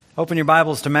Open your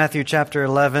Bibles to Matthew chapter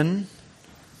 11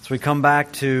 as we come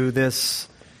back to this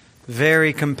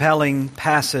very compelling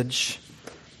passage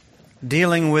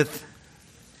dealing with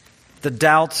the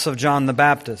doubts of John the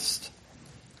Baptist.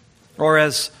 Or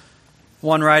as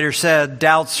one writer said,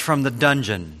 doubts from the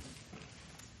dungeon.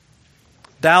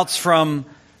 Doubts from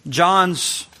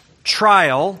John's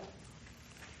trial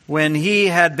when he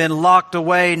had been locked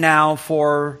away now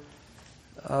for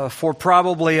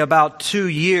probably about 2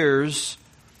 years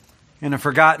in a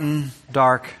forgotten,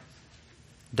 dark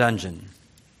dungeon.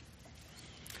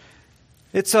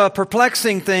 It's a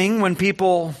perplexing thing when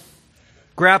people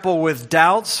grapple with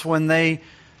doubts, when they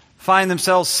find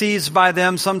themselves seized by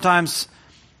them, sometimes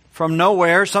from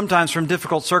nowhere, sometimes from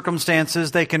difficult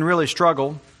circumstances. They can really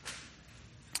struggle.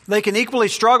 They can equally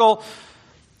struggle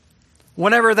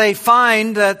whenever they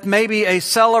find that maybe a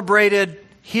celebrated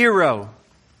hero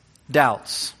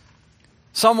doubts.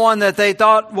 Someone that they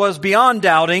thought was beyond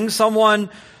doubting, someone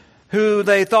who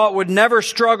they thought would never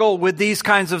struggle with these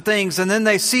kinds of things, and then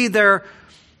they see their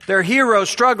hero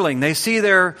struggling. They see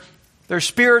their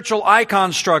spiritual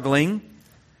icon struggling.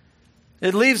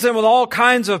 It leaves them with all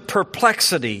kinds of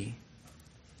perplexity,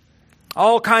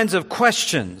 all kinds of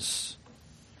questions.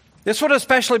 This would have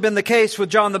especially been the case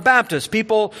with John the Baptist.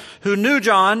 People who knew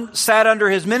John, sat under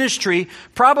his ministry,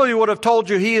 probably would have told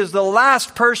you he is the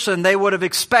last person they would have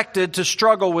expected to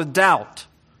struggle with doubt.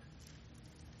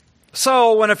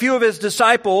 So when a few of his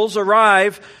disciples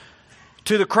arrive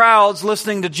to the crowds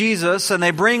listening to Jesus, and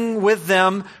they bring with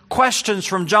them questions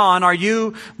from John, are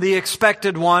you the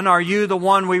expected one? Are you the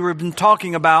one we've been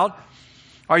talking about?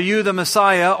 Are you the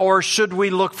Messiah, or should we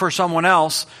look for someone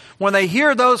else? When they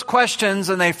hear those questions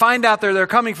and they find out that they're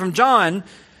coming from John,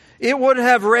 it would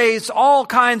have raised all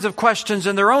kinds of questions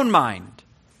in their own mind.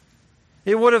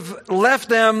 It would have left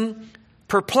them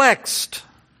perplexed.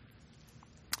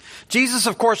 Jesus,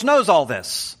 of course, knows all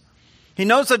this. He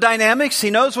knows the dynamics.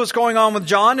 He knows what's going on with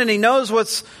John, and he knows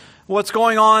what's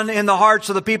going on in the hearts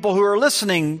of the people who are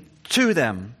listening to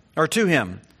them or to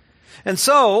him. And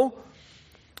so,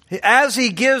 as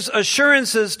he gives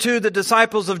assurances to the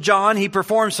disciples of John, he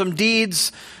performs some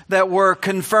deeds that were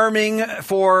confirming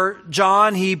for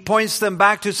John. He points them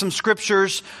back to some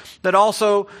scriptures that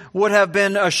also would have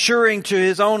been assuring to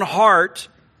his own heart.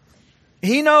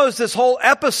 He knows this whole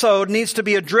episode needs to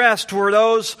be addressed for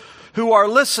those who are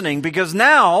listening, because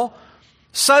now,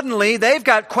 suddenly, they've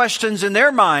got questions in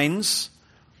their minds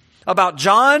about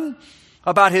John,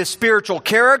 about his spiritual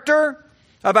character,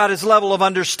 about his level of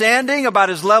understanding, about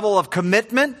his level of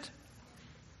commitment.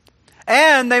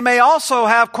 And they may also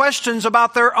have questions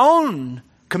about their own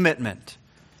commitment.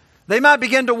 They might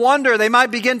begin to wonder, they might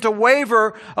begin to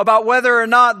waver about whether or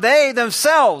not they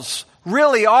themselves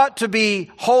really ought to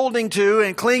be holding to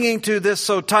and clinging to this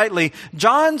so tightly.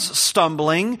 John's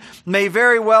stumbling may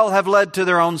very well have led to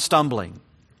their own stumbling.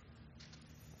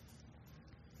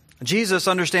 Jesus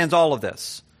understands all of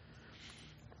this.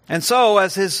 And so,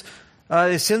 as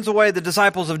he sends away the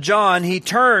disciples of John, he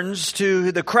turns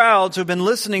to the crowds who've been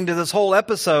listening to this whole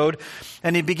episode,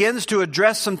 and he begins to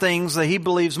address some things that he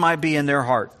believes might be in their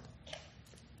heart.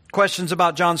 Questions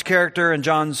about John's character and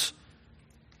John's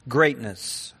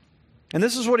greatness. And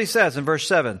this is what he says in verse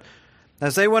 7.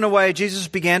 As they went away, Jesus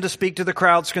began to speak to the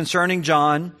crowds concerning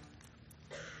John.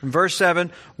 In verse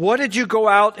 7, what did you go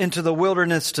out into the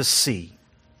wilderness to see?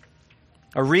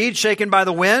 A reed shaken by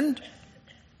the wind?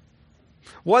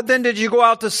 What then did you go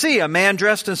out to see? A man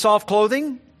dressed in soft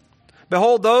clothing?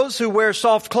 Behold, those who wear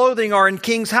soft clothing are in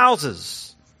kings'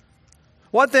 houses.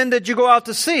 What then did you go out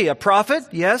to see? A prophet?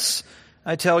 Yes,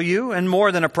 I tell you, and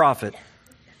more than a prophet.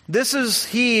 This is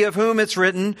he of whom it's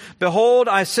written, behold,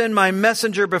 I send my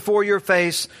messenger before your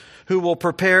face, who will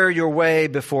prepare your way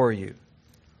before you.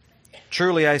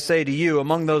 Truly I say to you,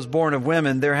 among those born of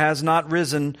women, there has not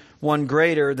risen one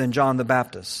greater than John the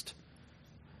Baptist.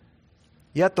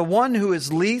 Yet the one who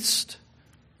is least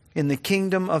in the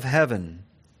kingdom of heaven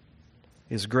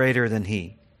is greater than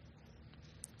he.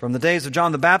 From the days of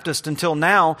John the Baptist until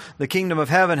now, the kingdom of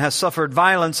heaven has suffered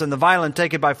violence, and the violent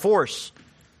take it by force.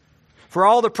 For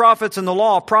all the prophets in the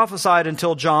law prophesied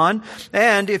until John,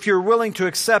 and if you're willing to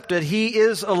accept it, he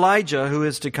is Elijah who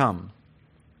is to come.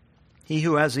 He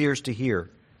who has ears to hear,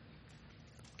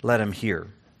 let him hear.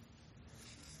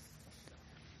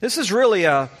 This is really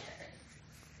a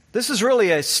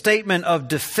statement of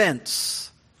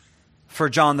defense for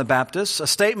John the Baptist, a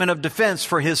statement of defense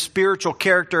for his spiritual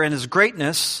character and his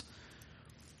greatness.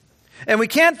 And we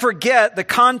can't forget the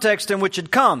context in which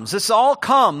it comes. This all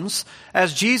comes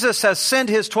as Jesus has sent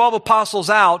his 12 apostles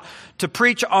out to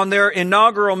preach on their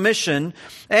inaugural mission.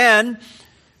 And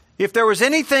if there was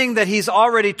anything that he's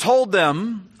already told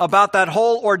them about that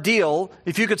whole ordeal,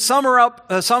 if you could sum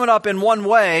it up in one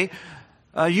way,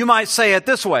 you might say it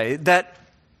this way, that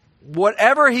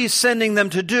whatever he's sending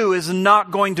them to do is not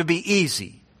going to be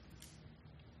easy.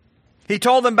 He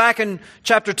told them back in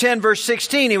chapter 10, verse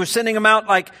 16, he was sending them out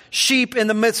like sheep in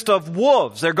the midst of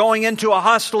wolves. They're going into a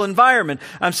hostile environment.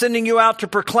 I'm sending you out to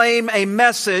proclaim a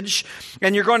message,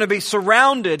 and you're going to be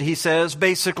surrounded, he says,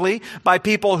 basically, by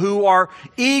people who are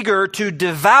eager to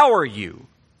devour you,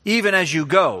 even as you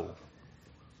go.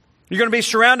 You're going to be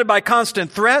surrounded by constant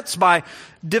threats, by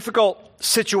difficult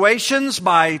situations,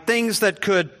 by things that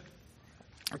could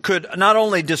not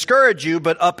only discourage you,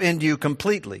 but upend you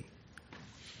completely.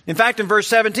 In fact, in verse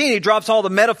 17, he drops all the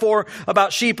metaphor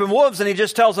about sheep and wolves, and he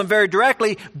just tells them very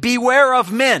directly, beware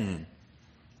of men.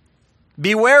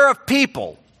 Beware of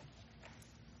people.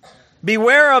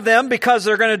 Beware of them, because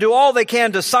they're going to do all they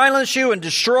can to silence you and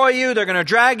destroy you. They're going to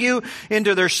drag you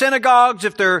into their synagogues.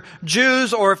 If they're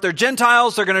Jews or if they're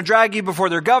Gentiles, they're going to drag you before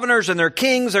their governors and their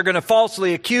kings. They're going to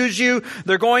falsely accuse you.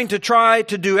 They're going to try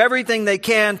to do everything they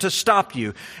can to stop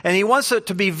you. And he wants it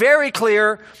to be very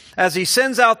clear as he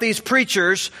sends out these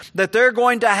preachers that they're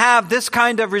going to have this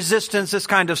kind of resistance, this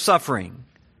kind of suffering.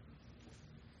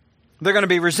 They're going to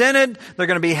be resented. They're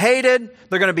going to be hated.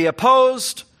 They're going to be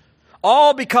opposed.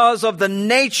 All because of the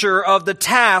nature of the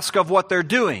task of what they're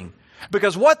doing.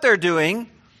 Because what they're doing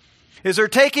is they're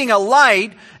taking a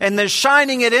light and they're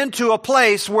shining it into a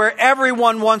place where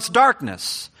everyone wants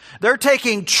darkness. They're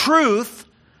taking truth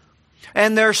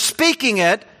and they're speaking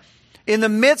it in the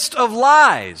midst of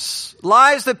lies.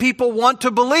 Lies that people want to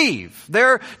believe.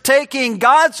 They're taking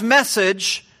God's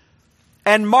message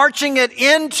and marching it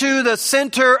into the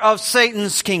center of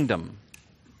Satan's kingdom.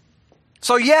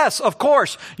 So yes, of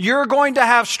course, you're going to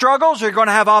have struggles, you're going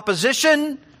to have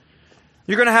opposition,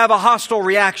 you're going to have a hostile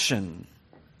reaction.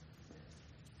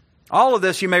 All of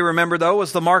this, you may remember, though,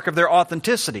 was the mark of their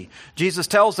authenticity. Jesus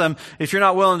tells them, if you're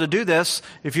not willing to do this,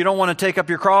 if you don't want to take up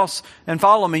your cross and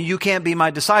follow me, you can't be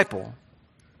my disciple.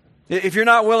 If you're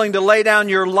not willing to lay down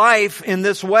your life in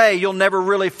this way, you'll never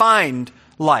really find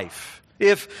life.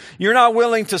 If you're not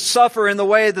willing to suffer in the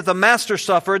way that the Master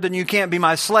suffered, then you can't be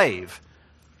my slave.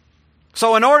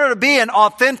 So in order to be an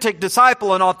authentic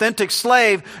disciple, an authentic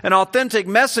slave, an authentic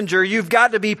messenger, you've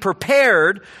got to be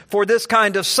prepared for this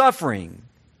kind of suffering.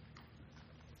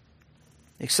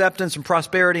 Acceptance and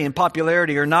prosperity and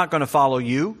popularity are not going to follow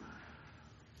you.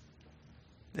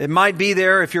 It might be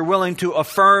there if you're willing to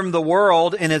affirm the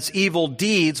world in its evil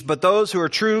deeds, but those who are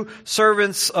true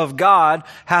servants of God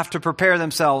have to prepare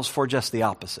themselves for just the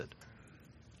opposite.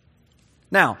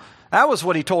 Now, that was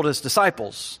what he told his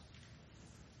disciples.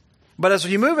 But as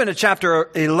you move into chapter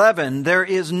 11, there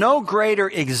is no greater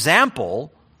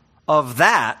example of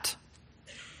that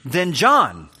than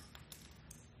John.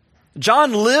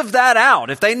 John lived that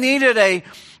out. If they needed an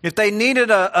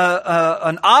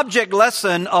object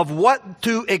lesson of what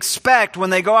to expect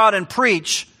when they go out and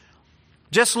preach,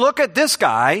 just look at this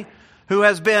guy who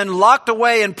has been locked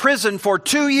away in prison for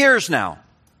 2 years now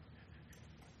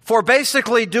for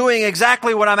basically doing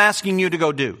exactly what I'm asking you to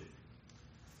go do.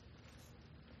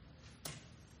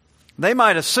 They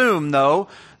might assume, though,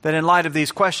 that in light of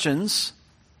these questions,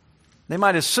 they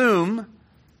might assume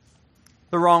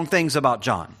the wrong things about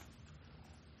John.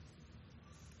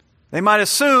 They might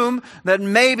assume that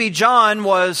maybe John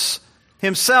was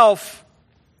himself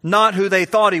not who they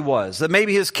thought he was, that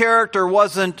maybe his character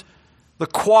wasn't the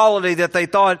quality that they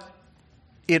thought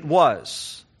it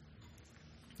was.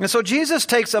 And so Jesus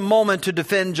takes a moment to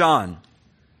defend John.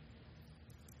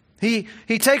 He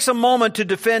takes a moment to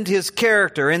defend his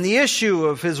character and the issue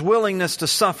of his willingness to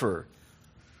suffer.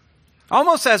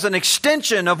 Almost as an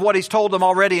extension of what he's told them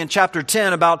already in chapter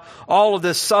 10 about all of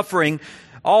this suffering,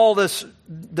 all this,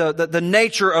 the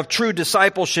nature of true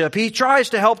discipleship. He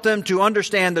tries to help them to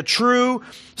understand the true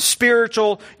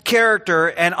spiritual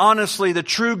character and honestly the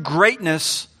true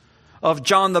greatness of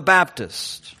John the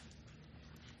Baptist.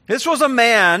 This was a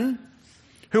man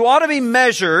who ought to be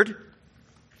measured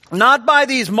not by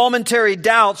these momentary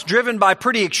doubts driven by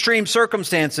pretty extreme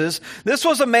circumstances. This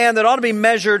was a man that ought to be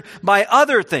measured by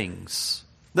other things.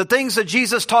 The things that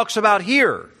Jesus talks about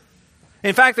here.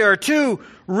 In fact, there are two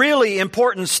really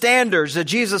important standards that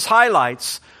Jesus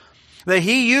highlights that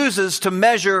he uses to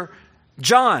measure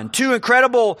John. Two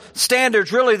incredible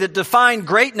standards really that define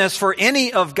greatness for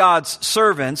any of God's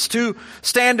servants. Two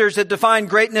standards that define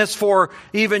greatness for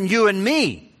even you and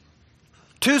me.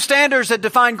 Two standards that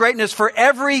define greatness for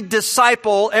every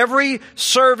disciple, every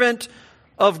servant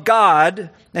of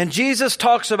God. And Jesus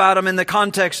talks about them in the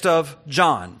context of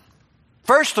John.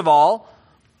 First of all,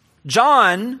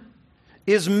 John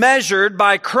is measured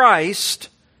by Christ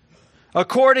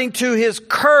according to his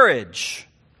courage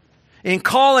in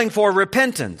calling for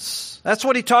repentance. That's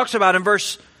what he talks about in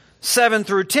verse 7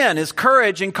 through 10, his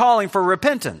courage in calling for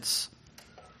repentance.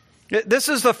 This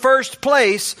is the first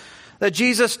place that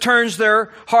Jesus turns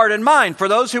their heart and mind. For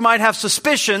those who might have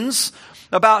suspicions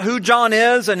about who John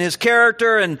is and his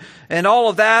character and all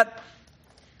of that,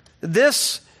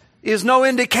 this is no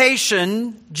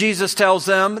indication, Jesus tells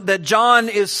them, that John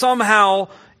is somehow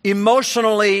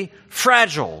emotionally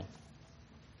fragile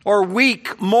or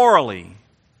weak morally.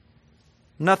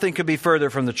 Nothing could be further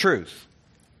from the truth.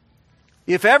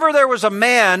 If ever there was a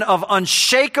man of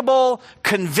unshakable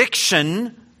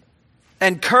conviction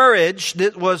and courage,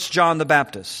 it was John the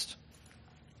Baptist.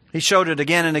 He showed it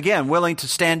again and again, willing to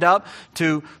stand up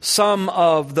to some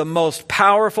of the most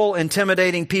powerful,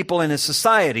 intimidating people in his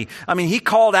society. I mean, he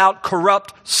called out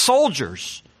corrupt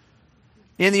soldiers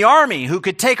in the army who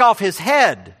could take off his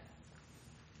head.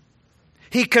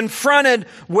 He confronted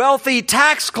wealthy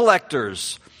tax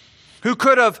collectors who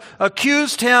could have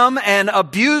accused him and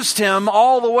abused him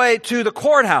all the way to the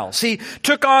courthouse. He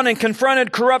took on and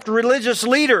confronted corrupt religious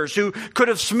leaders who could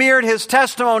have smeared his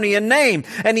testimony and name.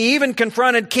 And he even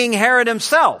confronted King Herod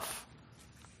himself.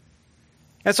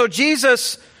 And so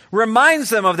Jesus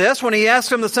reminds them of this when he asks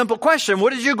them the simple question,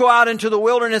 what did you go out into the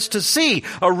wilderness to see?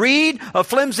 A reed, a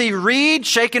flimsy reed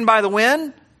shaken by the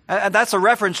wind? And that's a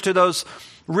reference to those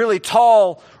really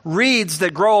tall reeds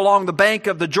that grow along the bank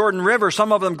of the Jordan River.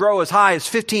 Some of them grow as high as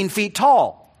 15 feet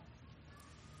tall.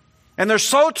 And they're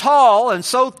so tall and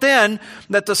so thin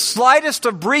that the slightest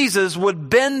of breezes would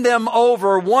bend them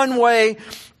over one way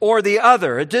or the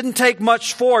other. It didn't take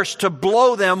much force to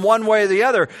blow them one way or the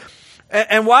other.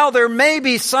 And while there may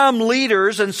be some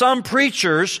leaders and some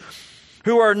preachers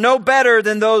who are no better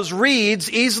than those reeds,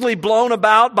 easily blown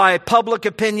about by public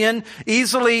opinion,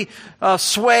 easily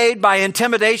swayed by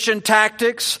intimidation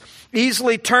tactics,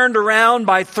 easily turned around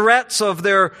by threats of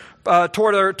their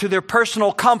to their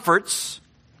personal comforts.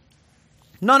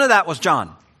 None of that was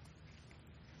John.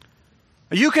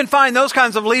 You can find those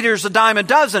kinds of leaders a dime a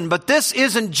dozen, but this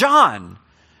isn't John,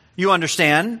 you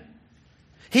understand.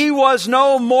 He was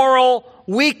no moral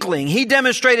weakling. He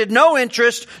demonstrated no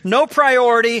interest, no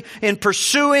priority in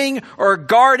pursuing or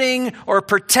guarding or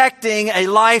protecting a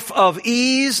life of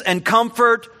ease and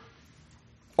comfort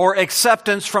or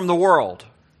acceptance from the world.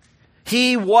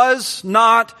 He was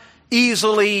not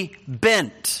easily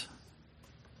bent.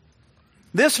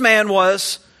 This man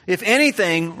was, if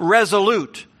anything,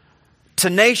 resolute,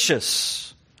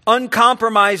 tenacious,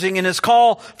 uncompromising in his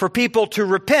call for people to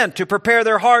repent, to prepare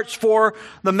their hearts for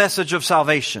the message of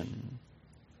salvation.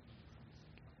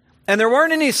 And there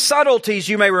weren't any subtleties,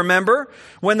 you may remember,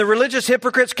 when the religious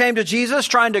hypocrites came to Jesus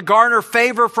trying to garner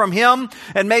favor from him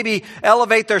and maybe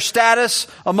elevate their status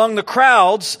among the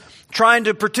crowds trying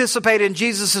to participate in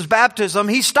Jesus' baptism.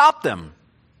 He stopped them.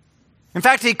 In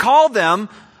fact, he called them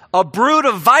a brood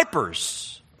of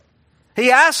vipers.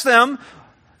 He asked them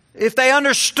if they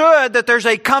understood that there's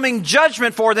a coming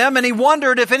judgment for them, and he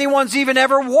wondered if anyone's even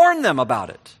ever warned them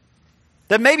about it.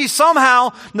 That maybe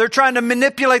somehow they're trying to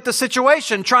manipulate the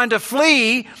situation, trying to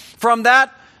flee from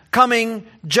that coming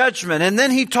judgment. And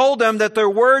then he told them that their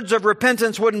words of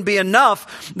repentance wouldn't be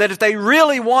enough, that if they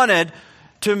really wanted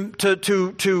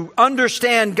to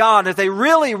understand God, if they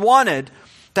really wanted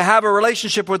to have a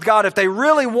relationship with God, if they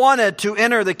really wanted to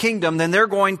enter the kingdom, then they're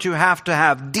going to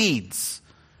have deeds.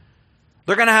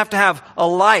 They're going to have a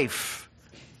life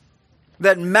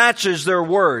that matches their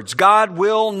words. God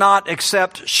will not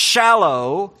accept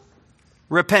shallow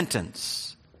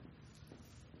repentance.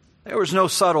 There was no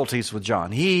subtleties with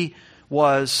John. He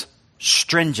was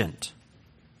stringent.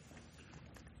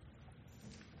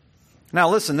 Now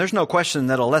listen, there's no question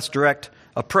that a less direct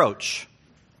approach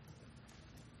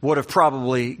would have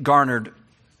probably garnered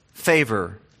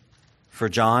favor for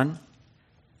John.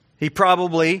 He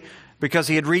probably, because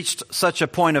he had reached such a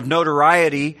point of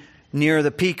notoriety near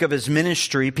the peak of his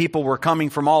ministry, people were coming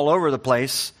from all over the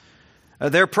place.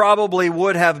 There probably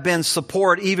would have been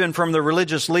support even from the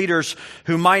religious leaders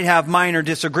who might have minor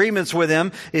disagreements with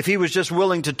him if he was just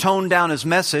willing to tone down his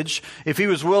message, if he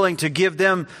was willing to give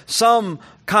them some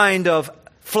kind of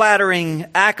flattering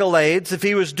accolades, if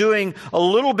he was doing a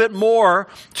little bit more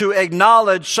to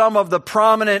acknowledge some of the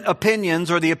prominent opinions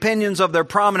or the opinions of their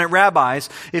prominent rabbis,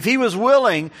 if he was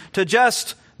willing to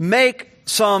just make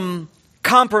some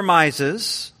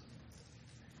compromises,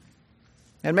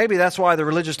 And maybe that's why the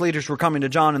religious leaders were coming to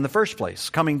John in the first place.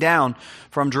 Coming down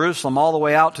from Jerusalem all the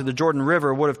way out to the Jordan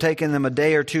River would have taken them a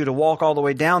day or two to walk all the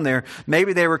way down there.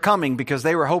 Maybe they were coming because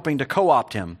they were hoping to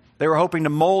co-opt him. They were hoping to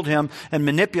mold him and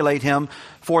manipulate him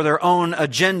for their own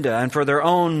agenda and for their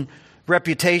own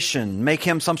reputation. Make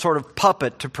him some sort of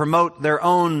puppet to promote their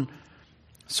own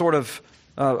sort of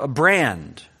a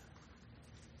brand.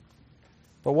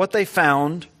 But what they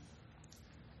found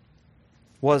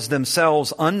was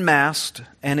themselves unmasked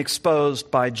and exposed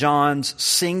by John's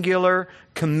singular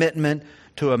commitment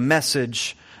to a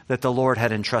message that the Lord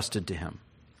had entrusted to him.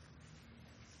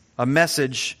 A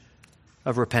message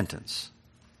of repentance.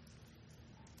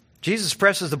 Jesus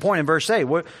presses the point in verse 8.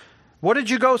 What did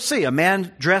you go see? A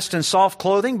man dressed in soft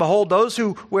clothing? Behold, those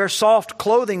who wear soft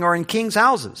clothing are in kings'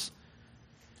 houses.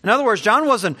 In other words, John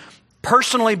wasn't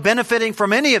personally benefiting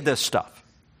from any of this stuff.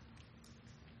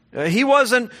 He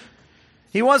wasn't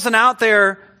out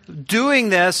there doing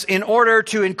this in order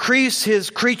to increase his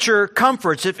creature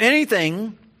comforts. If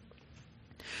anything,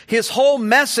 his whole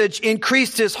message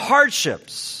increased his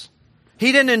hardships.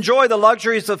 He didn't enjoy the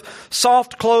luxuries of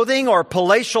soft clothing or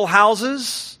palatial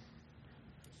houses.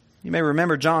 You may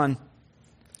remember John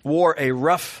wore a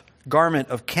rough garment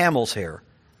of camel's hair,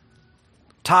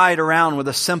 tied around with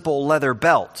a simple leather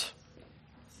belt.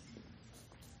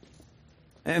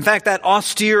 In fact, that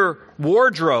austere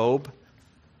wardrobe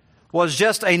was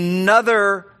just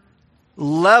another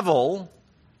level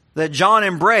that John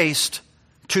embraced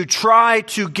to try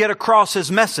to get across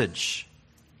his message.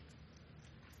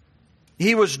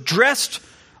 He was dressed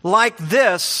like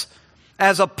this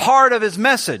as a part of his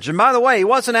message. And by the way, he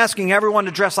wasn't asking everyone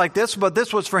to dress like this, but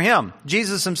this was for him.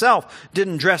 Jesus himself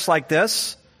didn't dress like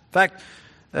this. In fact,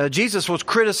 Jesus was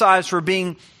criticized for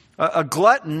being a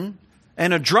glutton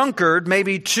and a drunkard,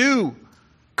 maybe too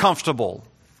comfortable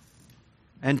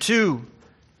and too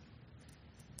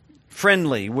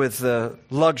friendly with the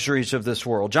luxuries of this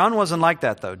world. John wasn't like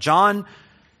that, though. John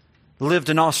lived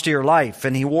an austere life,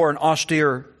 and he wore an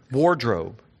austere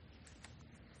wardrobe.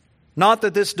 Not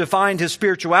that this defined his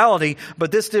spirituality,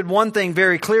 but this did one thing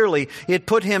very clearly. It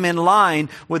put him in line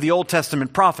with the Old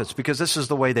Testament prophets, because this is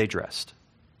the way they dressed.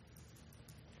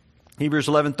 Hebrews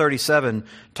 11:37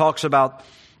 talks about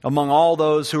among all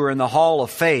those who are in the hall of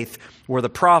faith were the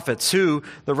prophets who,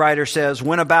 the writer says,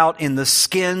 went about in the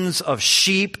skins of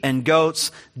sheep and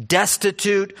goats,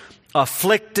 destitute,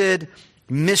 afflicted,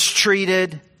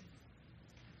 mistreated.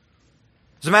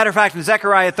 As a matter of fact, in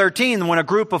Zechariah 13, when a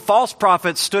group of false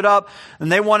prophets stood up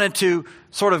and they wanted to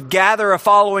sort of gather a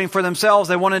following for themselves,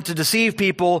 they wanted to deceive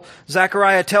people,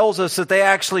 Zechariah tells us that they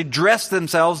actually dressed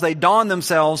themselves, they donned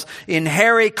themselves in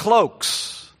hairy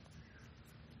cloaks.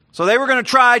 So they were going to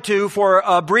try to, for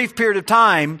a brief period of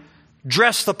time,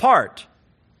 dress the part.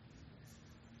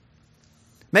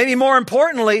 Maybe more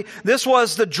importantly, this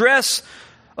was the dress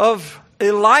of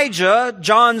Elijah,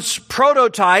 John's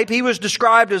prototype. He was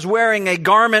described as wearing a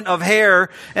garment of hair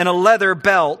and a leather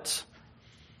belt.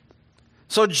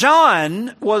 So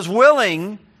John was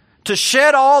willing to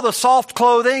shed all the soft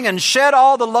clothing and shed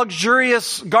all the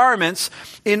luxurious garments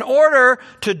in order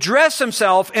to dress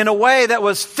himself in a way that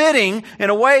was fitting, in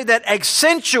a way that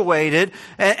accentuated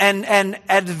and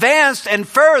advanced and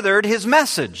furthered his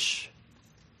message.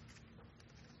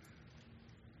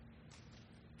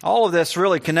 All of this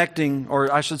really connecting,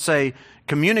 or I should say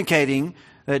communicating,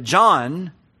 that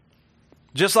John,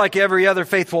 just like every other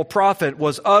faithful prophet,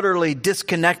 was utterly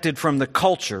disconnected from the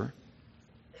culture.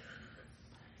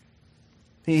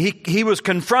 He was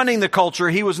confronting the culture.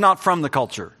 He was not from the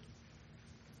culture.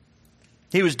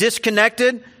 He was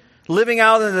disconnected, living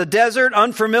out in the desert,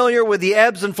 unfamiliar with the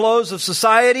ebbs and flows of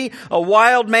society, a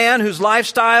wild man whose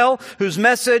lifestyle, whose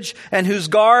message, and whose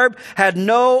garb had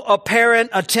no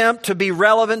apparent attempt to be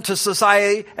relevant to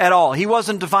society at all. He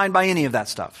wasn't defined by any of that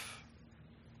stuff.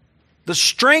 The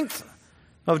strength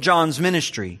of John's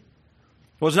ministry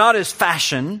was not his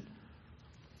fashion,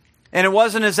 and it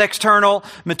wasn't his external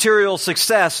material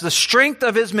success. The strength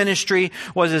of his ministry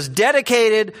was his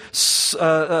dedicated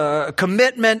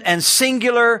commitment and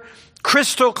singular,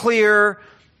 crystal clear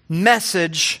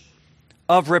message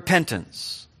of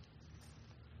repentance,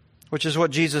 which is what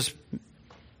Jesus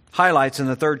highlights in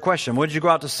the third question. What did you go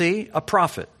out to see? A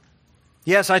prophet.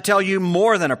 Yes, I tell you,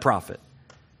 more than a prophet.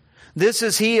 This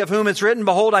is he of whom it's written,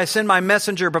 behold, I send my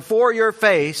messenger before your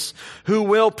face, who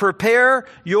will prepare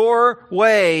your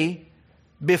way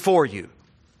before you.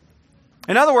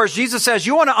 In other words, Jesus says,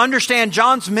 you want to understand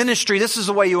John's ministry, this is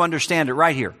the way you understand it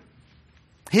right here.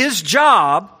 His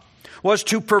job was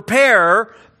to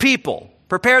prepare people.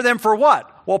 Prepare them for what?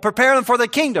 Well, prepare them for the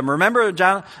kingdom. Remember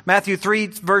Matthew 3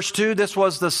 verse 2, this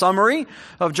was the summary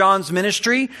of John's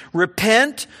ministry.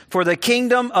 Repent, for the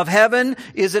kingdom of heaven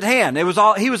is at hand. He was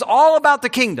all about the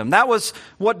kingdom. That was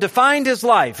what defined his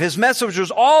life. His message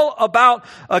was all about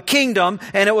a kingdom,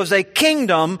 and it was a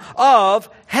kingdom of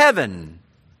heaven,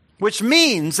 which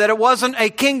means that it wasn't a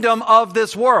kingdom of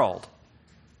this world.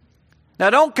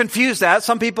 Now, don't confuse that.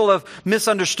 Some people have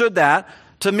misunderstood that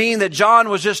to mean that John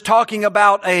was just talking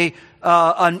about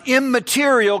an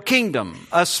immaterial kingdom,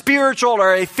 a spiritual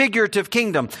or a figurative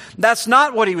kingdom. That's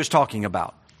not what he was talking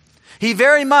about. He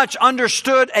very much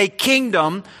understood a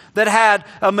kingdom that had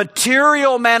a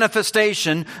material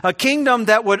manifestation, a kingdom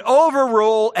that would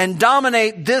overrule and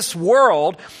dominate this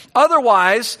world.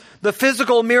 Otherwise, the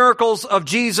physical miracles of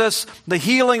Jesus, the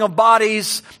healing of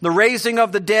bodies, the raising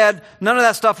of the dead, none of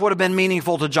that stuff would have been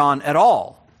meaningful to John at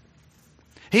all.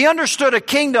 He understood a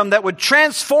kingdom that would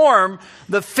transform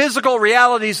the physical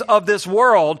realities of this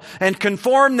world and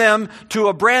conform them to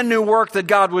a brand new work that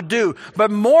God would do.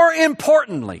 But more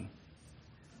importantly,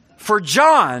 for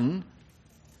John,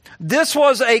 this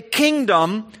was a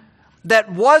kingdom that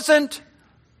wasn't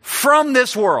from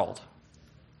this world.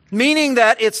 Meaning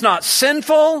that it's not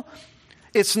sinful,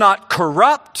 it's not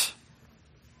corrupt,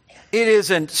 it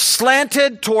isn't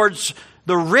slanted towards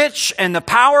the rich and the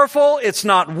powerful. It's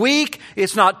not weak.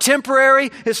 It's not temporary.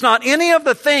 It's not any of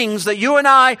the things that you and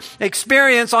I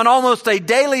experience on almost a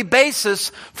daily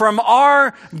basis from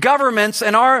our governments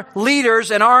and our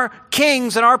leaders and our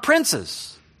kings and our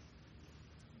princes.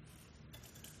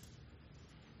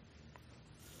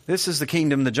 This is the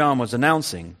kingdom that John was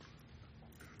announcing.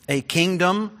 A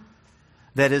kingdom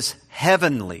that is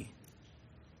heavenly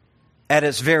at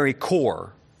its very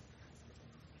core.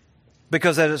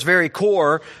 Because at its very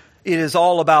core, it is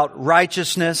all about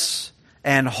righteousness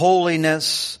and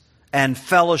holiness and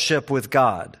fellowship with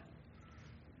God.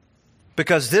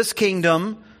 Because this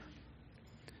kingdom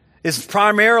is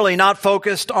primarily not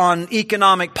focused on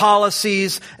economic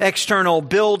policies, external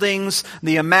buildings,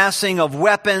 the amassing of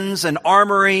weapons and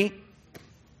armory.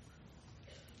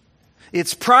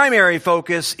 Its primary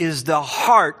focus is the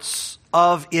hearts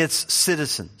of its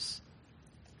citizens.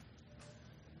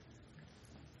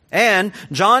 And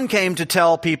John came to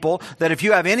tell people that if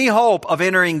you have any hope of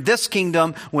entering this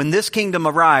kingdom when this kingdom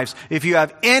arrives, if you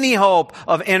have any hope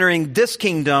of entering this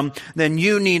kingdom, then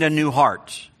you need a new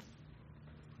heart.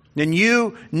 Then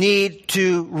you need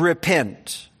to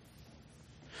repent.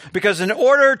 Because in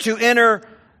order to enter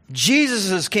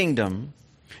Jesus' kingdom,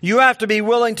 you have to be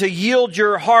willing to yield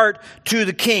your heart to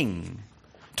the King.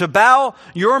 To bow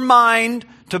your mind,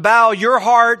 to bow your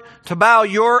heart, to bow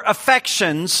your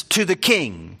affections to the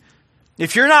King.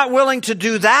 If you're not willing to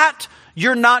do that,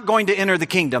 you're not going to enter the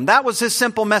kingdom. That was his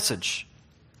simple message.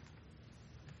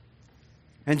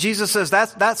 And Jesus says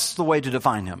that's the way to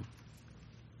define him.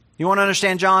 You want to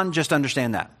understand John? Just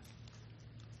understand that.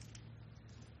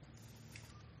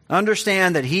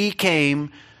 Understand that he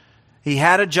came, he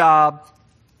had a job,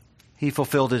 he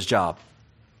fulfilled his job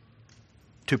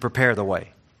to prepare the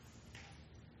way.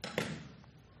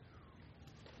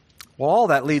 Well, all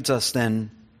that leads us then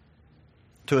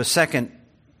to a second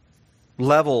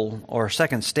level or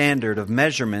second standard of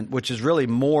measurement, which is really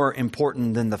more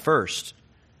important than the first.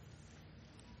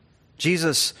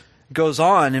 Jesus goes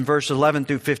on in verse 11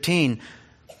 through 15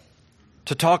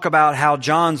 to talk about how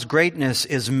John's greatness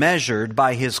is measured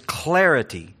by his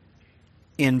clarity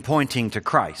in pointing to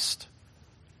Christ.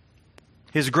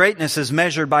 His greatness is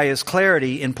measured by his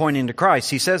clarity in pointing to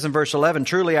Christ. He says in verse 11,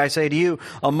 "Truly I say to you,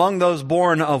 among those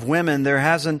born of women, there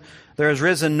has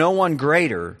risen no one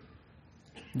greater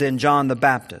than John the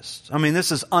Baptist." I mean,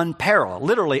 this is unparalleled,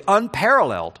 literally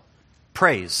unparalleled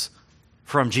praise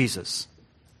from Jesus.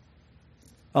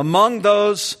 Among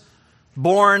those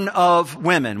born of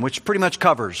women, which pretty much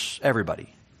covers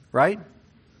everybody, right?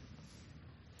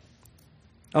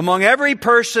 Among every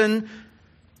person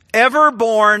ever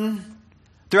born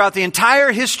throughout the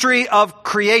entire history of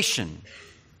creation.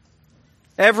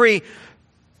 Every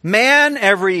man,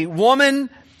 every woman,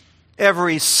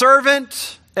 every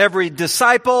servant, every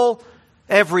disciple,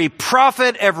 every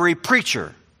prophet, every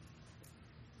preacher,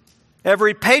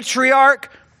 every patriarch,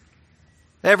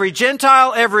 every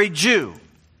Gentile, every Jew.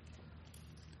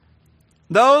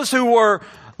 Those who were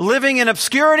living in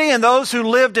obscurity and those who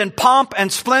lived in pomp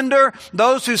and splendor,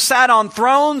 those who sat on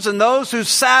thrones and those who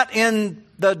sat in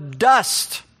the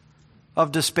dust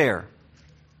of despair.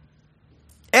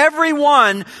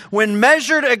 Everyone, when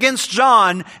measured against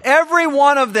John, every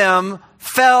one of them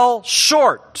fell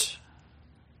short.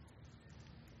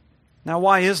 Now,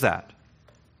 why is that?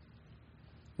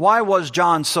 Why was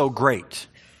John so great?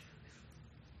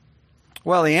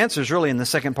 Well, the answer is really in the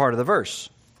second part of the verse.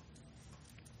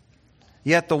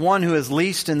 Yet the one who is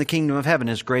least in the kingdom of heaven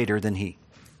is greater than he.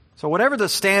 So whatever the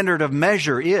standard of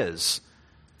measure is,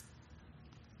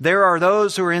 there are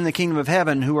those who are in the kingdom of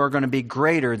heaven who are going to be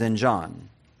greater than John.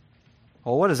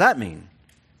 Well, what does that mean?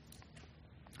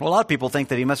 Well, a lot of people think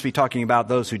that he must be talking about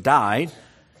those who died,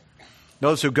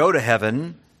 those who go to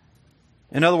heaven.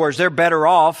 In other words, they're better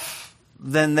off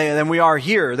than we are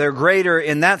here. They're greater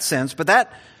in that sense. But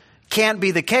that can't be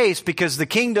the case because the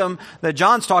kingdom that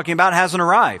John's talking about hasn't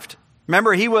arrived.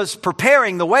 Remember, he was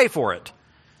preparing the way for it.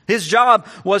 His job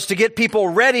was to get people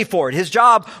ready for it. His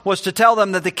job was to tell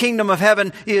them that the kingdom of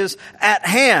heaven is at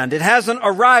hand. It hasn't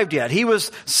arrived yet. He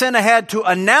was sent ahead to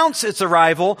announce its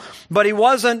arrival, but he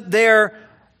wasn't there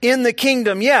in the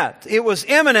kingdom yet. It was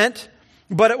imminent,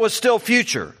 but it was still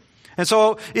future. And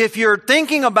so if you're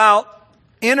thinking about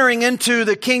entering into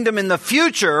the kingdom in the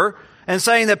future and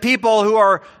saying that people who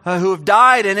have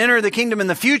died and enter the kingdom in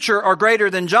the future are greater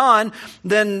than John,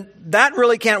 then that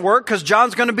really can't work because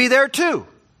John's going to be there too.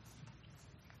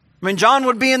 I mean, John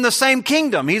would be in the same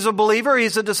kingdom. He's a believer,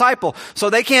 he's a disciple.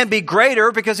 So they can't be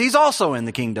greater because he's also in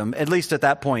the kingdom, at least at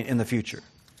that point in the future.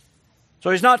 So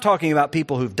he's not talking about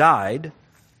people who've died.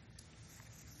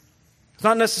 It's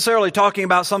not necessarily talking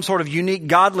about some sort of unique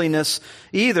godliness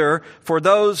either for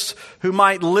those who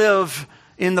might live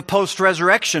in the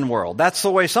post-resurrection world. That's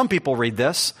the way some people read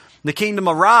this. The kingdom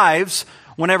arrives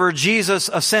whenever Jesus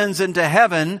ascends into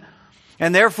heaven,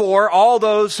 and therefore all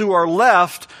those who are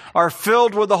left are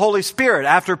filled with the Holy Spirit.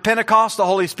 After Pentecost, the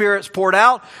Holy Spirit's poured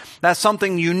out. That's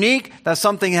something unique. That's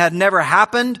something that had never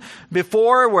happened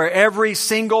before, where every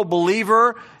single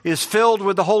believer is filled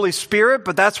with the Holy Spirit,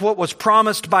 but that's what was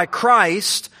promised by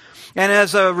Christ. And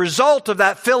as a result of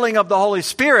that filling of the Holy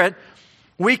Spirit,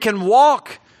 we can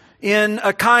walk in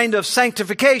a kind of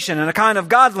sanctification and a kind of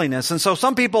godliness. And so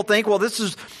some people think, well, this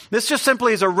just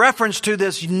simply is a reference to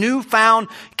this newfound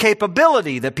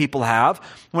capability that people have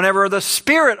whenever the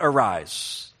Spirit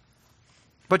arrives.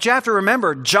 But you have to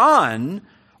remember, John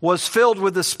was filled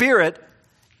with the Spirit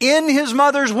in his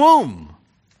mother's womb.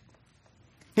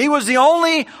 He was the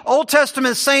only Old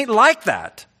Testament saint like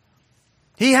that.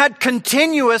 He had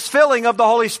continuous filling of the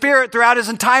Holy Spirit throughout his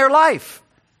entire life.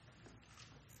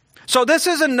 So this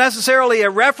isn't necessarily a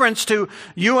reference to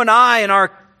you and I and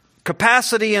our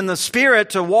capacity in the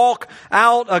Spirit to walk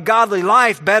out a godly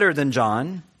life better than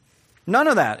John. None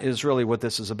of that is really what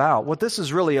this is about. What this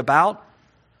is really about,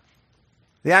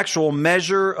 the actual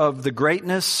measure of the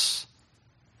greatness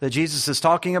that Jesus is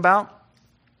talking about,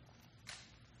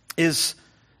 is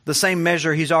the same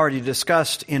measure he's already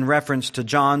discussed in reference to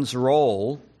John's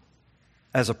role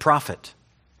as a prophet.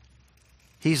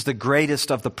 He's the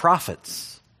greatest of the prophets.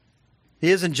 He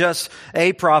isn't just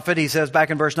a prophet. He says back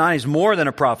in verse 9, he's more than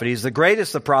a prophet. He's the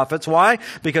greatest of prophets. Why?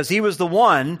 Because he was the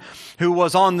one who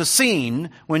was on the scene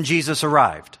when Jesus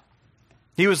arrived.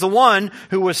 He was the one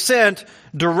who was sent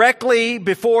directly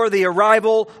before the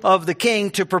arrival of the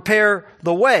king to prepare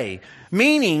the way.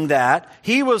 Meaning that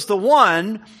he was the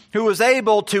one who was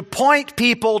able to point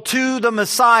people to the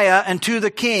Messiah and to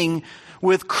the king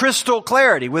with crystal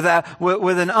clarity, with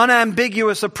an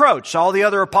unambiguous approach. All the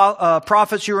other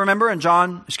prophets you remember in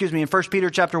 1 Peter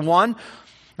chapter 1,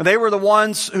 they were the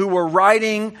ones who were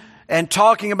writing and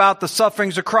talking about the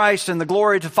sufferings of Christ and the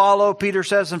glory to follow, Peter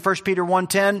says in 1 Peter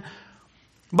 1:10.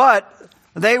 But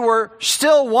they were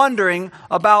still wondering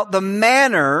about the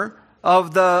manner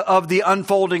of the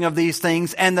unfolding of these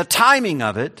things and the timing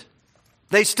of it.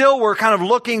 They still were kind of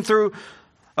looking through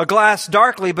a glass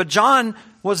darkly, but John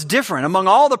was different. Among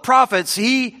all the prophets,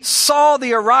 he saw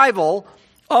the arrival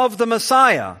of the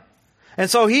Messiah.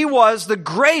 And so he was the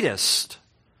greatest,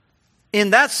 in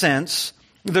that sense,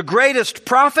 the greatest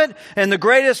prophet and the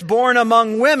greatest born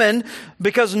among women,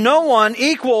 because no one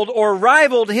equaled or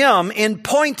rivaled him in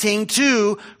pointing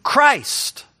to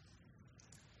Christ.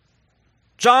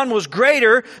 John was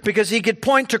greater because he could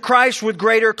point to Christ with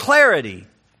greater clarity.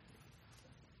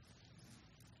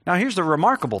 Now here's the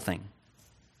remarkable thing.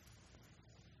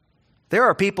 There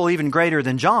are people even greater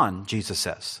than John, Jesus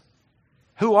says.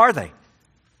 Who are they?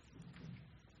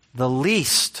 The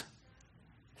least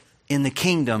in the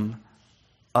kingdom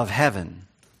of heaven.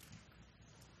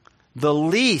 The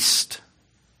least,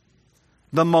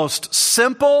 the most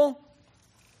simple,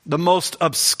 the most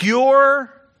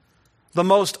obscure, the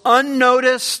most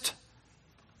unnoticed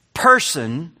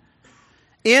person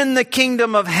in the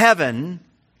kingdom of heaven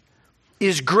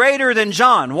is greater than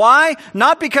John. Why?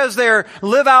 Not because they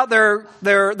live out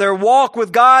their walk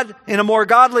with God in a more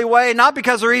godly way, not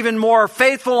because they're even more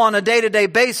faithful on a day-to-day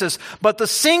basis, but the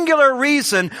singular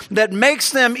reason that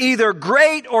makes them either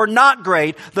great or not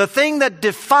great, the thing that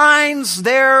defines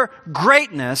their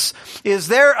greatness, is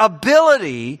their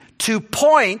ability to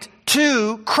point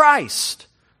to Christ.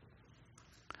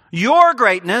 Your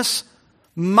greatness,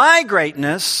 my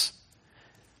greatness,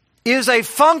 is a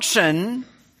function,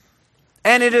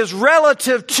 and it is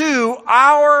relative to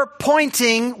our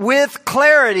pointing with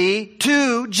clarity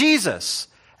to Jesus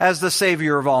as the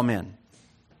Savior of all men.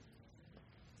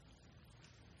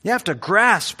 You have to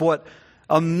grasp what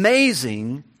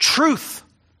amazing truth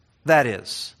that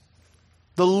is.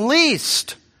 The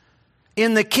least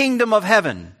in the kingdom of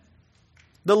heaven,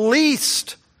 the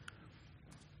least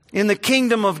in the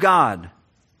kingdom of God.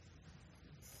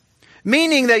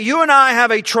 Meaning that you and I have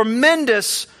a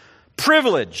tremendous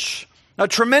privilege, a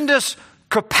tremendous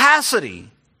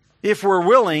capacity, if we're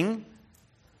willing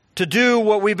to do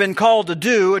what we've been called to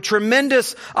do, a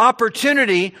tremendous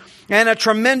opportunity and a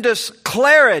tremendous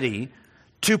clarity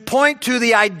to point to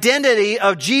the identity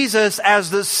of Jesus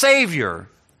as the Savior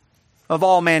of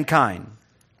all mankind.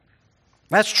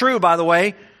 That's true, by the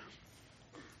way,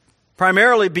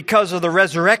 primarily because of the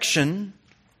resurrection,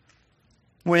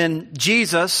 when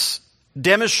Jesus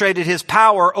demonstrated His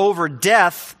power over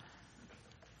death.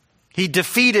 He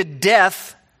defeated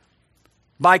death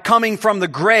by coming from the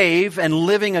grave and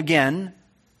living again.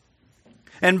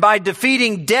 And by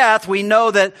defeating death, we know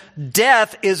that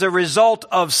death is a result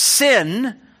of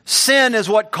sin. Sin is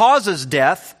what causes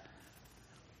death.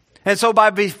 And so by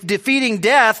defeating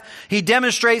death, He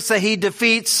demonstrates that He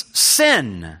defeats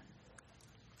sin.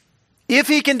 If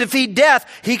He can defeat death,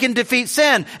 He can defeat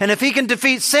sin. And if He can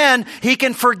defeat sin, He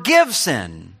can forgive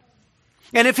sin.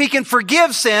 And if He can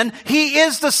forgive sin, He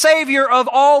is the Savior of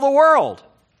all the world.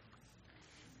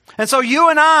 And so you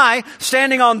and I,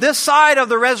 standing on this side of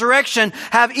the resurrection,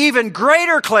 have even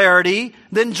greater clarity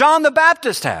than John the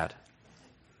Baptist had.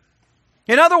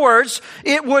 In other words,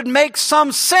 it would make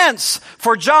some sense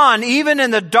for John, even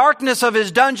in the darkness of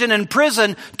his dungeon and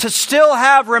prison, to still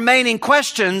have remaining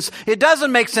questions. It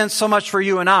doesn't make sense so much for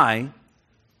you and I.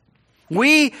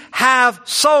 We have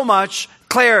so much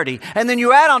clarity. And then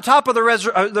you add on top of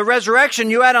the resurrection,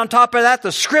 you add on top of that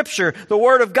the Scripture, the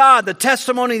Word of God, the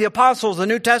testimony of the apostles, the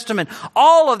New Testament,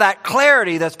 all of that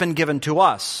clarity that's been given to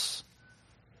us.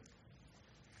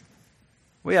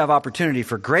 We have opportunity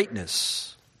for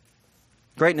greatness.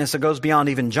 Greatness that goes beyond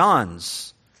even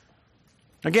John's.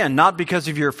 Again, not because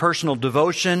of your personal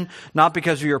devotion, not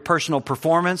because of your personal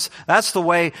performance. That's the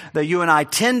way that you and I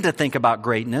tend to think about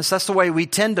greatness. That's the way we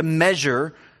tend to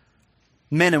measure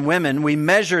men and women. We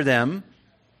measure them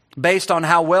based on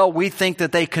how well we think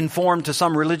that they conform to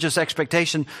some religious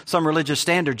expectation, some religious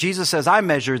standard. Jesus says, I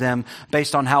measure them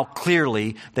based on how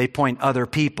clearly they point other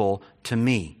people to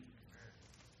me.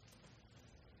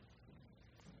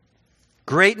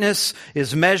 Greatness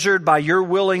is measured by your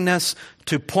willingness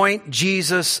to point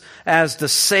Jesus as the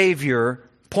Savior,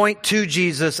 point to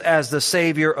Jesus as the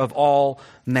Savior of all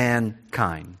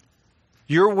mankind.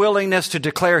 Your willingness to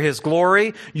declare His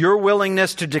glory, your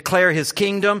willingness to declare His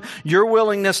kingdom, your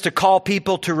willingness to call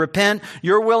people to repent,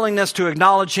 your willingness to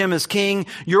acknowledge Him as King,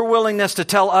 your willingness to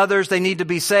tell others they need to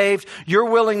be saved, your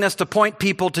willingness to point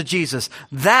people to Jesus.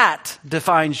 That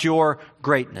defines your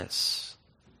greatness.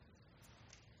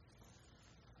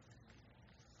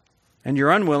 And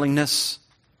your unwillingness,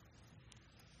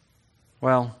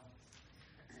 well,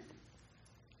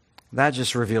 that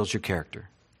just reveals your character.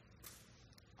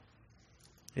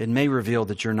 It may reveal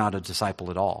that you're not a disciple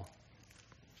at all.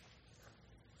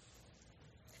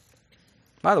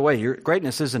 By the way, your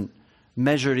greatness isn't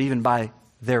measured even by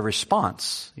their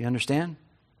response. You understand?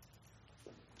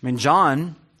 I mean,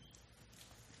 John's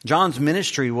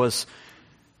ministry was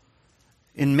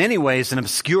in many ways an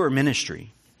obscure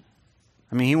ministry.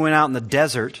 I mean, he went out in the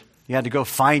desert. You had to go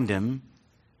find him.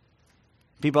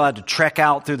 People had to trek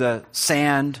out through the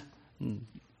sand,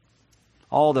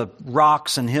 all the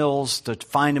rocks and hills to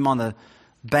find him on the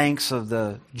banks of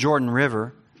the Jordan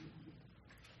River.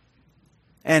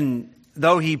 And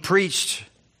though he preached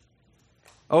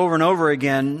over and over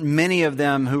again, many of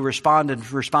them who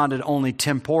responded only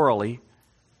temporally,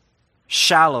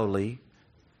 shallowly,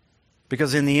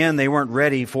 because in the end they weren't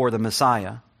ready for the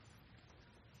Messiah.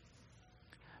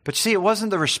 But you see, it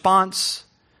wasn't the response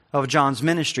of John's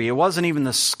ministry. It wasn't even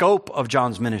the scope of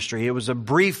John's ministry. It was a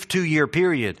brief 2-year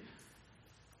period.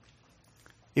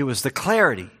 It was the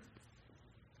clarity.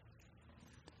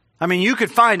 I mean, you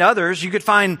could find others. You could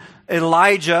find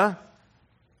Elijah,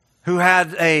 who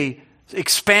had a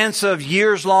expansive,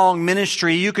 years-long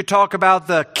ministry. You could talk about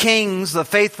the kings, the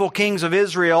faithful kings of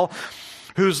Israel,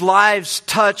 whose lives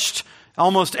touched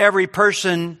almost every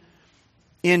person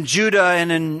in Judah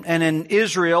and in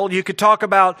Israel. You could talk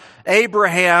about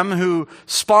Abraham, who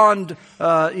spawned,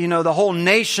 the whole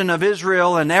nation of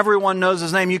Israel, and everyone knows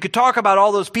his name. You could talk about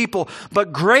all those people,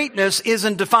 but greatness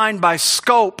isn't defined by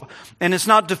scope, and it's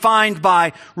not defined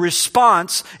by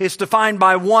response. It's defined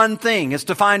by one thing. It's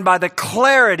defined by the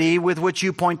clarity with which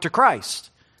you point to Christ.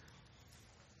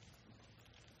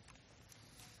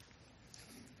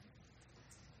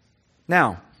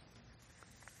 Now,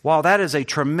 while that is a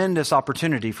tremendous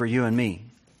opportunity for you and me,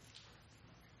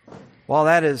 while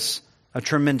that is a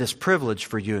tremendous privilege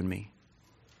for you and me,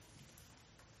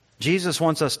 Jesus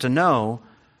wants us to know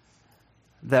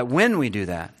that when we do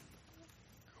that,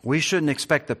 we shouldn't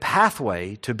expect the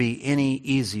pathway to be any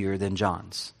easier than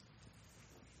John's.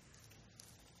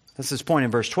 This is his point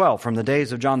in verse 12. From the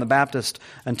days of John the Baptist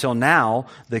until now,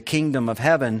 the kingdom of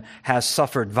heaven has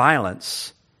suffered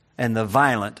violence, and the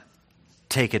violent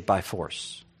take it by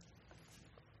force.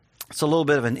 It's a little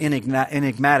bit of an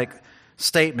enigmatic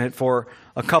statement for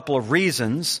a couple of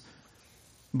reasons,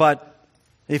 but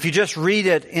if you just read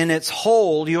it in its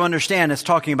whole, you understand it's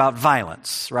talking about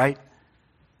violence, right?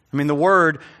 I mean, the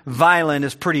word violent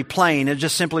is pretty plain. It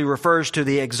just simply refers to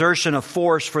the exertion of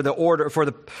force for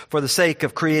the sake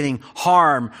of creating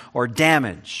harm or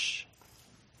damage.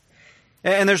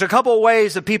 And there's a couple of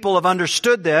ways that people have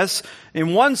understood this.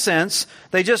 In one sense,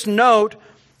 they just note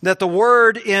that the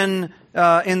word in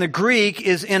the Greek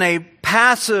is in a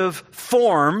passive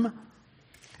form.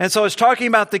 And so it's talking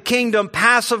about the kingdom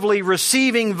passively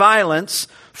receiving violence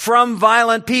from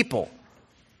violent people,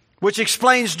 which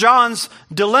explains John's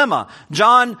dilemma.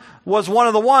 John was one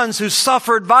of the ones who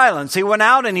suffered violence. He went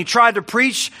out and he tried to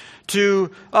preach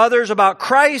to others about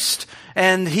Christ,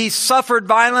 and he suffered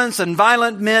violence, and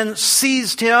violent men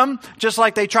seized him, just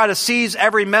like they try to seize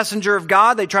every messenger of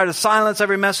God. They try to silence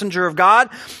every messenger of God.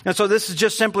 And so this is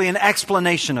just simply an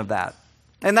explanation of that.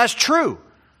 And that's true.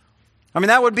 I mean,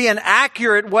 that would be an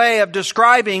accurate way of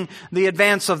describing the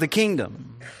advance of the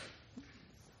kingdom.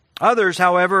 Others,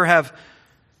 however,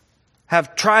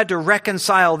 have tried to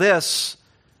reconcile this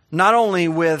not only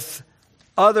with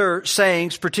other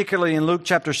sayings, particularly in Luke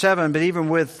chapter 7, but even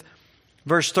with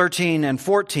verse 13 and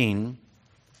 14.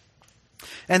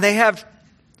 And they have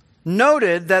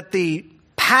noted that the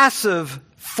passive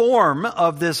form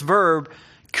of this verb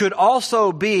could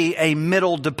also be a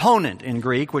middle deponent in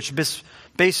Greek, which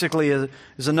basically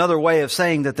is another way of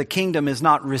saying that the kingdom is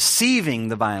not receiving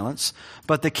the violence,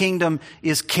 but the kingdom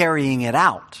is carrying it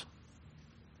out.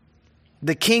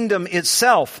 The kingdom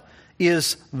itself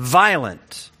is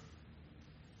violent.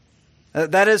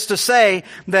 That is to say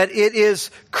that it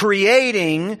is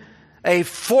creating a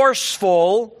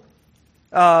forceful,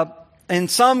 in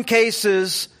some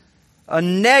cases, a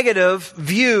negative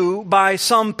view by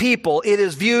some people. It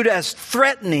is viewed as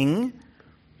threatening.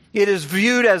 It is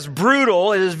viewed as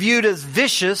brutal. It is viewed as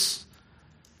vicious.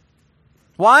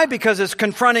 Why? Because it's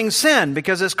confronting sin.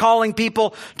 Because it's calling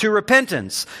people to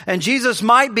repentance. And Jesus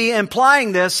might be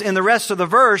implying this in the rest of the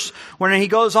verse when he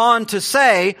goes on to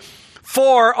say,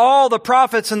 "For all the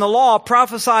prophets in the law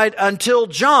prophesied until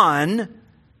John,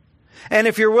 and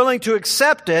if you're willing to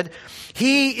accept it,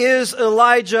 he is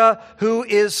Elijah who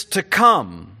is to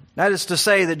come." That is to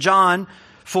say that John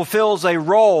fulfills a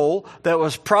role that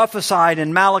was prophesied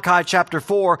in Malachi chapter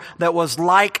 4 that was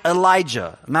like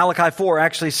Elijah. Malachi 4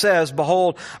 actually says,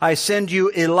 "Behold, I send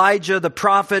you Elijah the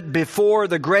prophet before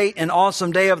the great and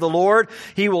awesome day of the Lord.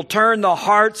 He will turn the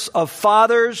hearts of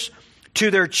fathers to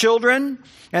their children,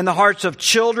 and the hearts of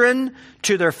children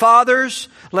to their fathers,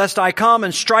 lest I come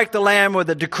and strike the land with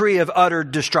a decree of utter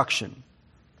destruction."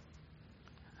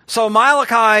 So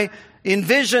Malachi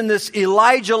envisioned this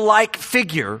Elijah-like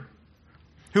figure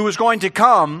who was going to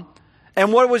come,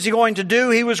 and what was he going to do?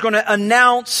 He was going to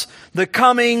announce the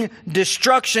coming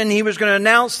destruction. He was going to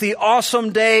announce the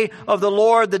awesome day of the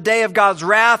Lord, the day of God's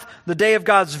wrath, the day of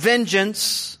God's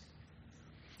vengeance.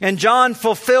 And John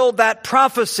fulfilled that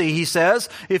prophecy, he says.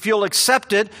 If you'll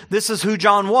accept it, this is who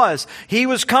John was. He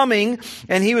was coming,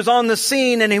 and he was on the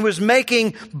scene, and he was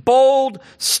making bold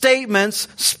statements,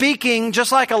 speaking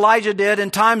just like Elijah did in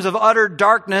times of utter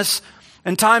darkness,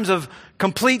 in times of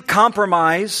complete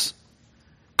compromise,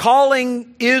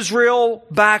 calling Israel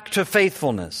back to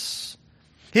faithfulness.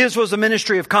 His was a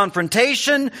ministry of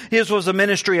confrontation. His was a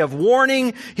ministry of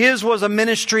warning. His was a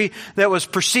ministry that was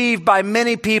perceived by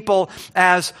many people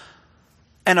as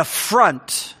an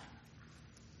affront,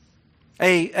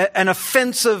 an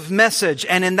offensive message.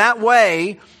 And in that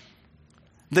way,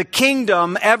 The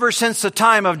kingdom, ever since the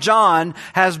time of John,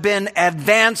 has been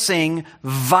advancing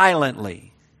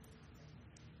violently.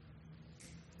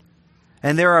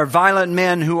 And there are violent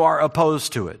men who are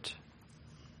opposed to it.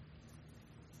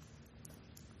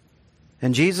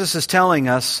 And Jesus is telling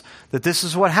us that this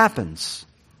is what happens.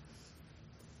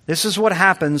 This is what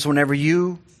happens whenever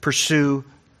you pursue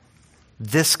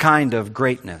this kind of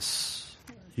greatness.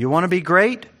 You want to be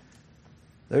great?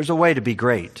 There's a way to be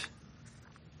great.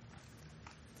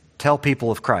 Tell people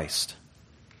of Christ.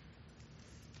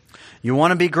 You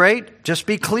want to be great? Just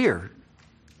be clear.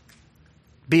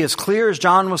 Be as clear as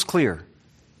John was clear.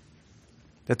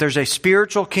 That there's a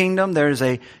spiritual kingdom, there's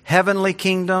a heavenly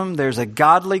kingdom, there's a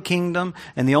godly kingdom,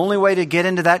 and the only way to get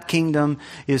into that kingdom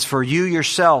is for you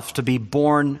yourself to be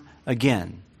born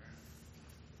again.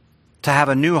 To have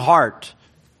a new heart,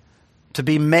 to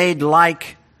be made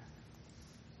like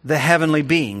the heavenly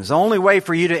beings. The only way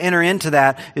for you to enter into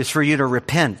that is for you to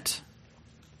repent.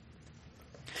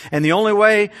 And the only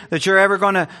way that you're ever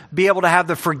going to be able to have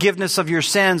the forgiveness of your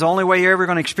sins, the only way you're ever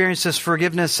going to experience this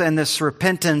forgiveness and this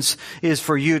repentance is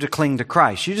for you to cling to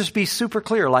Christ. You just be super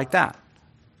clear like that.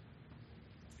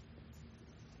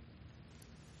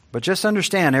 But just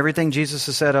understand everything Jesus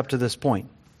has said up to this point.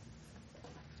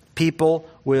 People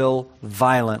will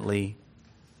violently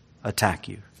attack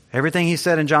you. Everything he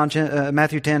said in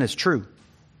Matthew 10 is true.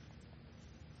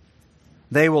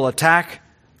 They will attack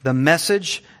the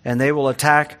message and they will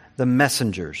attack the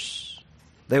messengers.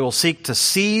 They will seek to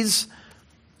seize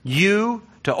you,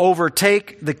 to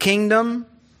overtake the kingdom,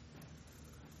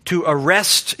 to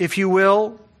arrest, if you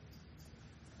will,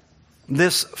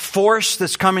 this force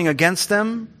that's coming against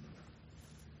them.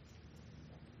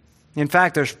 In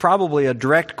fact, there's probably a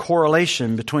direct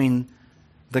correlation between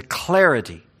the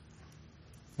clarity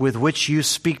with which you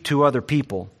speak to other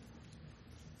people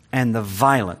and the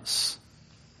violence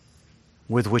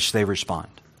with which they respond.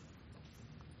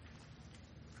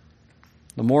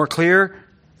 The more clear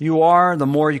you are, the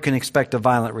more you can expect a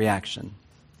violent reaction.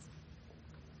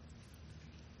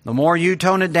 The more you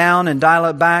tone it down and dial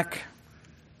it back,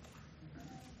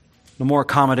 the more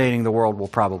accommodating the world will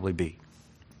probably be.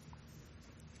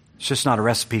 It's just not a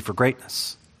recipe for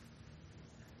greatness.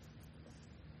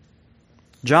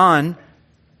 John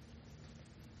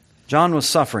was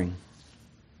suffering.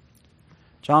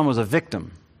 John was a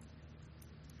victim.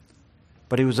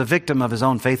 But he was a victim of his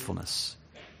own faithfulness.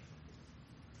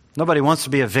 Nobody wants to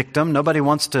be a victim. Nobody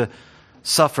wants to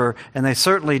suffer. And they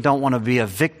certainly don't want to be a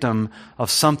victim of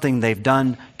something they've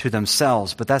done to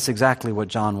themselves. But that's exactly what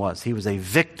John was. He was a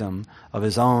victim of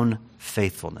his own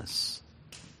faithfulness.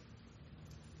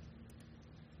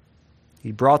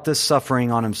 He brought this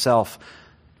suffering on himself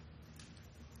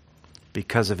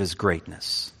because of his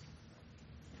greatness.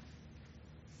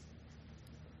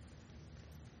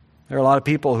 There are a lot of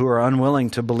people who are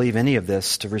unwilling to believe any of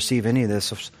this, to receive any of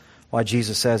this. That's why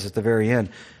Jesus says at the very end,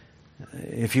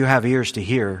 if you have ears to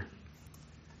hear,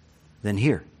 then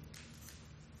hear.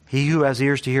 He who has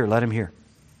ears to hear, let him hear.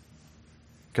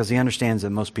 Because he understands that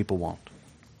most people won't.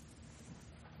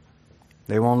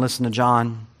 They won't listen to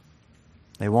John.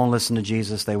 They won't listen to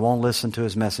Jesus. They won't listen to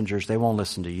his messengers. They won't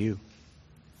listen to you.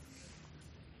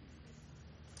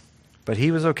 But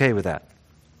he was okay with that.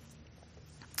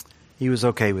 He was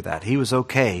okay with that. He was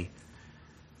okay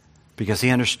because he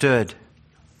understood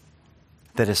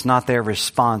that it's not their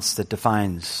response that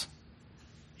defines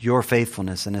your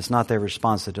faithfulness, and it's not their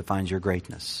response that defines your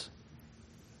greatness.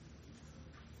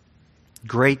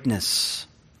 Greatness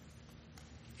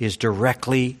is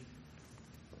directly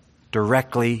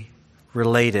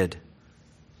related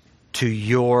to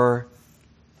your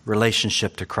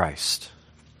relationship to Christ.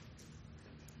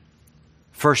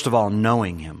 First of all,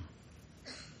 knowing him.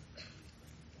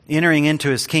 Entering into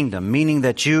his kingdom, meaning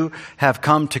that you have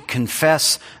come to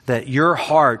confess that your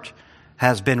heart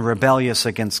has been rebellious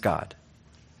against God.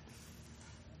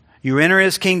 You enter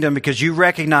his kingdom because you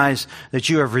recognize that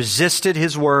you have resisted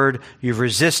his word, you've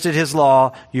resisted his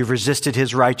law, you've resisted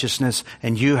his righteousness,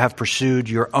 and you have pursued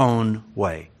your own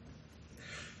way.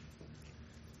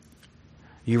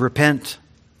 You repent,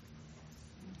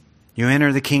 you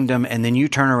enter the kingdom, and then you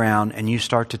turn around and you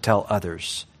start to tell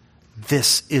others,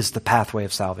 this is the pathway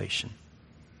of salvation.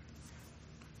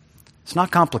 It's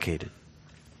not complicated,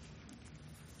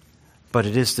 but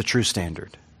it is the true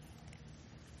standard.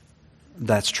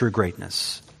 That's true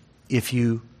greatness, if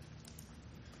you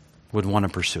would want to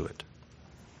pursue it.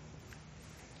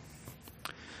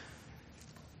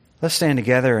 Let's stand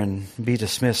together and be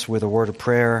dismissed with a word of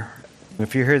prayer.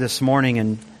 If you're here this morning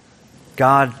and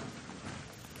God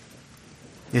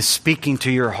is speaking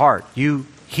to your heart, you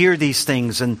hear these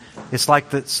things and It's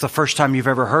like it's the first time you've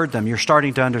ever heard them. You're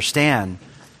starting to understand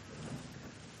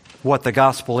what the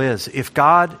gospel is. If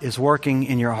God is working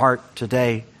in your heart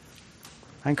today,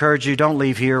 I encourage you, don't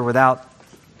leave here without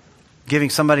giving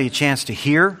somebody a chance to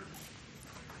hear.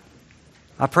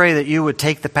 I pray that you would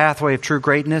take the pathway of true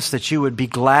greatness, that you would be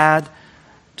glad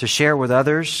to share with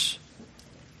others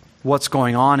what's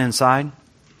going on inside.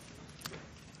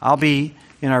 I'll be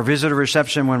in our visitor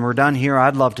reception when we're done here.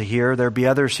 I'd love to hear. There'd be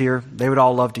others here. They would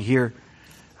all love to hear.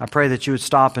 I pray that you would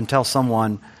stop and tell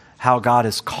someone how God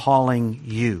is calling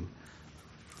you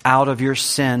out of your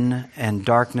sin and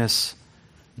darkness,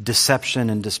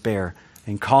 deception and despair,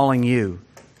 and calling you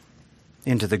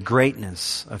into the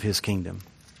greatness of His kingdom.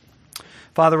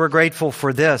 Father, we're grateful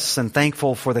for this and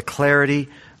thankful for the clarity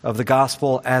of the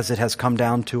gospel as it has come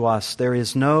down to us. There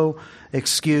is no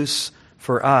excuse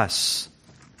for us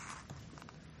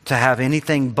to have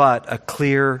anything but a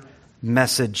clear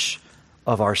message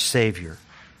of our Savior.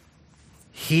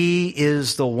 He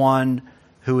is the one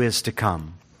who is to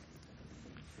come.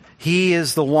 He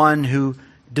is the one who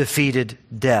defeated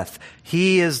death.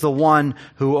 He is the one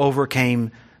who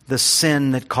overcame the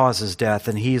sin that causes death,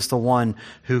 and He is the one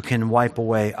who can wipe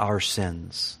away our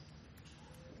sins.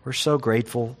 We're so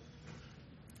grateful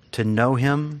to know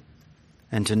Him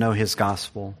and to know His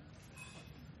gospel,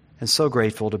 and so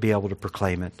grateful to be able to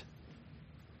proclaim it.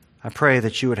 I pray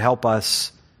that you would help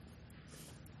us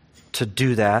to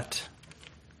do that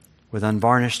with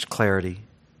unvarnished clarity,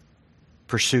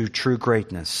 pursue true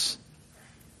greatness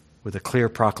with a clear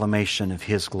proclamation of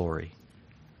His glory.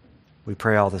 We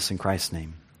pray all this in Christ's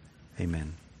name.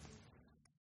 Amen.